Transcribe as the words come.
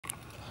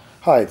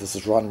Hi, this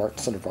is Ron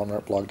Martinsen of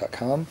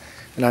ronmartblog.com,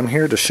 and I'm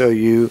here to show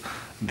you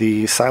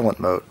the silent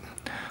mode.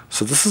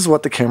 So this is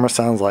what the camera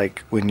sounds like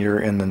when you're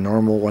in the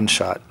normal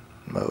one-shot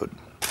mode.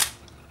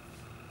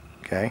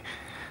 Okay.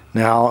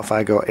 Now if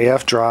I go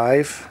AF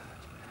drive,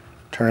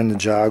 turn the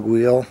jog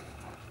wheel,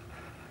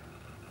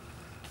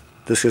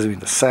 this gives me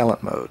the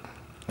silent mode.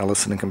 Now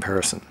listen in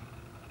comparison.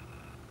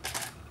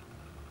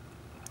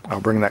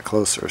 I'll bring that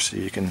closer so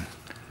you can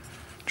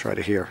try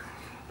to hear.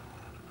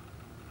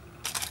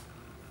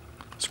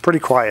 It's pretty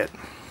quiet.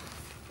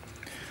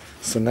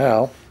 So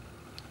now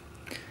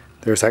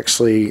there's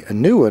actually a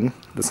new one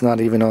that's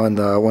not even on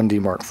the 1D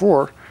Mark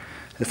IV.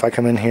 If I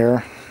come in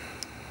here,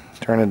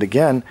 turn it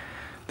again,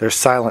 there's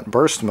silent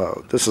burst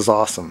mode. This is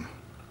awesome.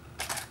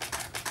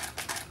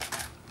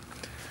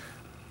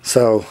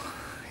 So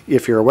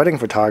if you're a wedding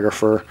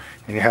photographer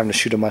and you're having to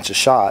shoot a bunch of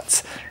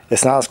shots,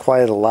 it's not as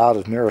quiet or loud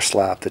as mirror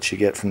slap that you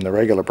get from the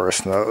regular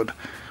burst mode,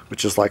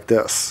 which is like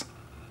this.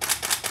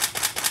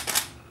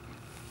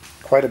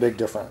 Quite a big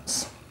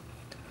difference.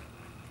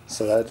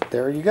 So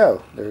there you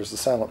go. There's the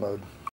silent mode.